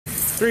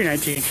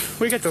319.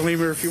 We got the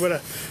lemur if you want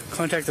to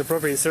contact the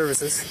appropriate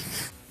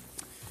services.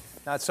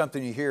 Not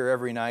something you hear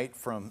every night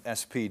from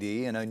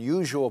SPD. An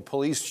unusual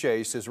police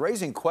chase is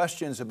raising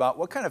questions about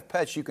what kind of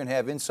pets you can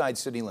have inside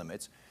city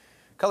limits.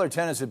 Color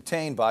 10 has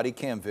obtained body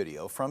cam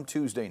video from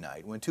Tuesday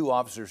night when two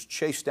officers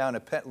chased down a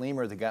pet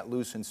lemur that got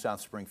loose in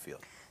South Springfield.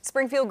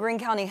 Springfield Greene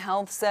County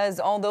Health says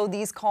although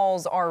these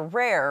calls are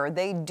rare,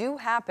 they do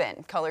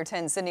happen. Color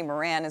 10 Sydney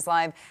Moran is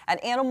live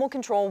at Animal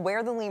Control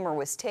where the lemur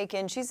was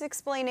taken. She's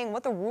explaining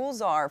what the rules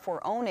are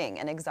for owning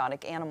an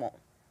exotic animal.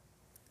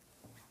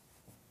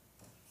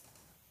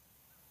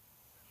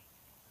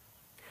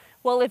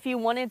 Well, if you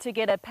wanted to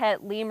get a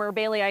pet lemur,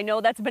 Bailey, I know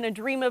that's been a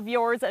dream of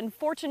yours.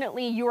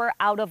 Unfortunately, you are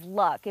out of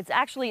luck. It's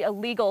actually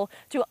illegal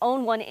to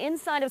own one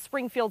inside of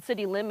Springfield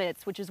city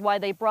limits, which is why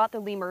they brought the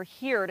lemur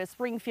here to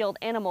Springfield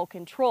Animal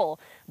Control.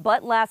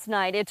 But last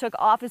night, it took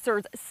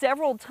officers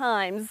several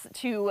times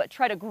to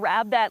try to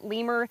grab that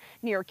lemur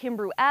near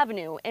Kimbrough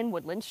Avenue and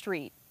Woodland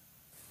Street.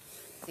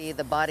 See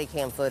the body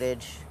cam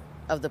footage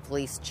of the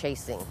police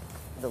chasing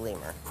the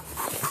lemur.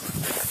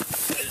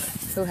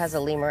 Who has a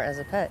lemur as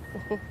a pet?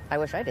 I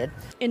wish I did.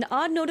 An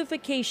odd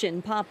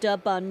notification popped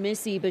up on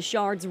Missy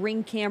Bouchard's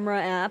Ring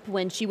camera app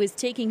when she was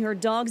taking her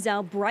dogs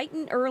out bright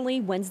and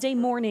early Wednesday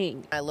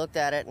morning. I looked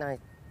at it and I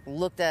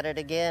looked at it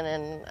again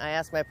and I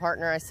asked my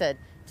partner, I said,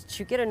 did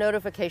you get a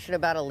notification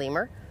about a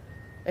lemur?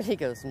 And he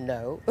goes,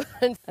 no.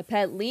 A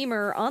pet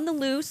lemur on the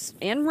loose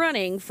and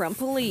running from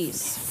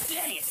police.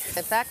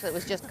 In fact, it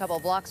was just a couple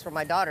of blocks from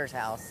my daughter's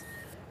house.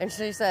 And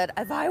she said,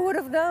 if I would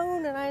have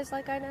known. And I was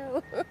like, I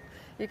know.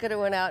 You could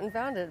have went out and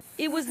found it.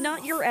 It was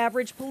not your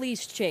average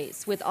police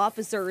chase, with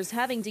officers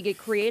having to get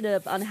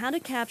creative on how to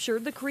capture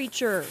the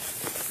creature.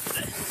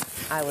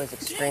 I was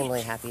extremely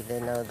happy to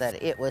know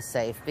that it was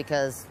safe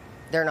because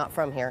they're not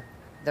from here.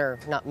 They're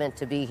not meant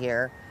to be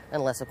here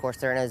unless, of course,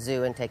 they're in a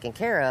zoo and taken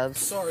care of.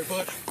 Sorry,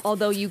 bud.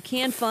 Although you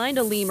can find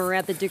a lemur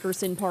at the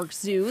Dickerson Park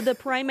Zoo, the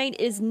primate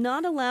is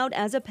not allowed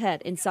as a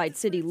pet inside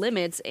city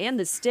limits and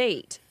the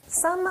state.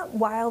 Some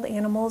wild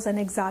animals and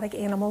exotic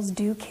animals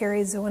do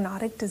carry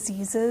zoonotic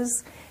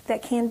diseases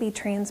that can be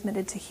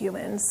transmitted to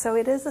humans. So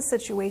it is a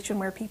situation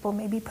where people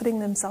may be putting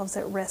themselves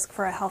at risk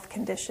for a health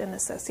condition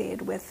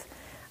associated with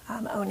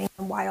owning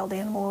a wild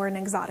animal or an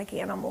exotic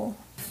animal.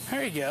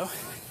 There you go.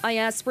 I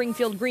asked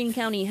Springfield Greene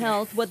County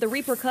Health what the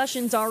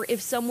repercussions are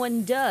if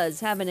someone does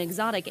have an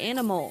exotic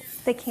animal.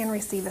 They can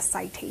receive a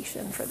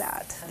citation for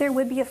that. There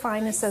would be a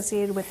fine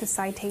associated with the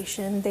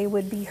citation. They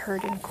would be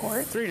heard in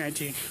court.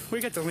 319.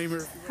 We got the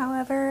lemur.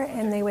 However,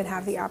 and they would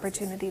have the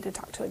opportunity to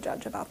talk to a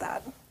judge about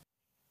that.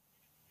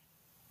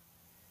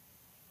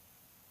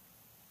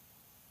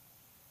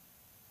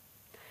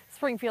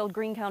 Springfield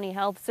Greene County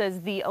Health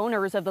says the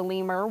owners of the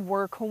lemur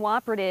were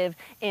cooperative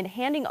in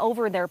handing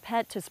over their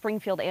pet to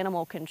Springfield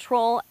Animal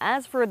Control.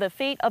 As for the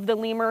fate of the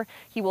lemur,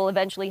 he will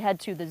eventually head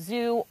to the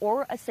zoo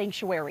or a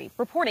sanctuary.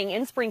 Reporting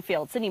in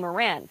Springfield, Sydney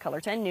Moran, Color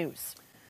 10 News.